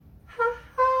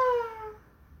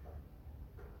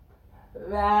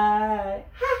right.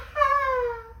 Ha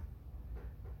ha.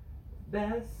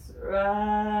 That's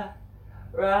right.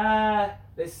 Right.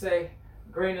 They say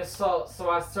grain of salt, so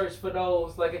I search for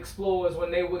those like explorers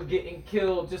when they were getting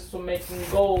killed just for making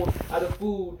gold out of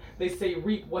food. They say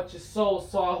reap what you sow,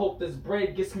 so I hope this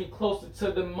bread gets me closer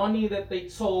to the money that they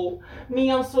told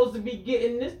me I'm supposed to be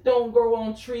getting. This don't grow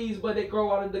on trees, but it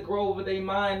grow out of the grove of their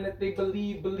mind that they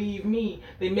believe me.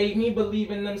 They made me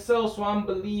believe in themselves, so I'm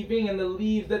believing in the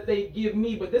leaves that they give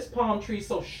me. But this palm tree's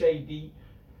so shady,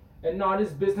 and nah,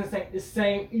 this business ain't the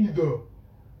same either.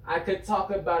 I could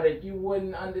talk about it, you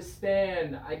wouldn't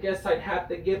understand. I guess I'd have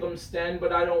to give them Sten,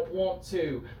 but I don't want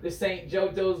to. This ain't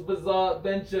JoJo's Bizarre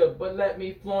Adventure, but let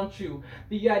me flaunt you.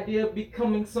 The idea of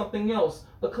becoming something else,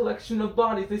 a collection of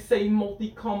bodies, they say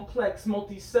multi-complex,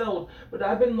 multi-celled. But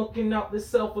I've been looking out this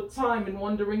cell for time and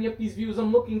wondering if these views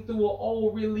I'm looking through are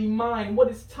all really mine. What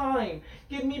is time?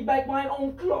 Give me back my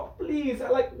own clock, please. I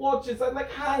like watches, I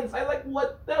like hands, I like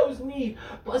what those need.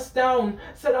 Bust down,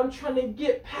 said I'm trying to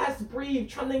get past breathe,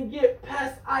 trying to get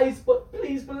past ice, but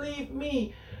please believe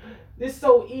me, this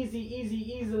so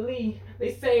easily.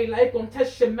 They say life gon'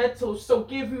 test your metal, so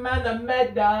give man a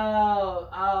medal.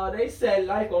 They say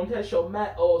life gon' test your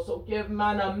metal, so give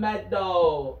man a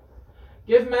medal.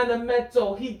 Give man a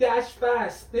medal, he dash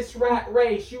fast. This rat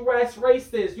race, you rats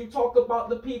racist. You talk about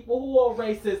the people who are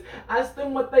racist. Ask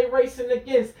them what they racing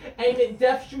against. Ain't it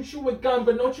death, shoot you with gun,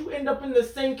 but don't you end up in the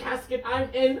same casket I'm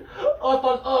in? Earth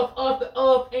on earth, earth to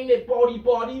earth, ain't it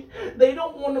body? They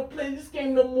don't want to play this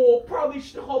game no more. Probably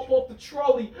should hop off the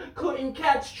trolley. Couldn't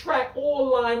catch track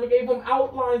or line. We gave them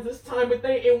outlines this time, but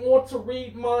they didn't want to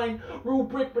read mine. Rule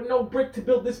brick, but no brick to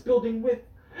build this building with.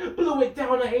 Blew it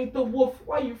down, I ain't the wolf.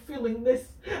 Why you feeling this?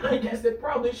 I guess it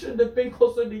probably should have been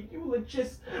closer to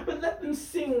eulogists, but let them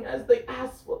sing as they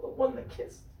ask for the one that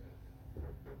kissed.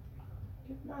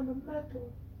 Give man a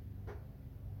medal.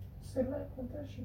 Say like confession.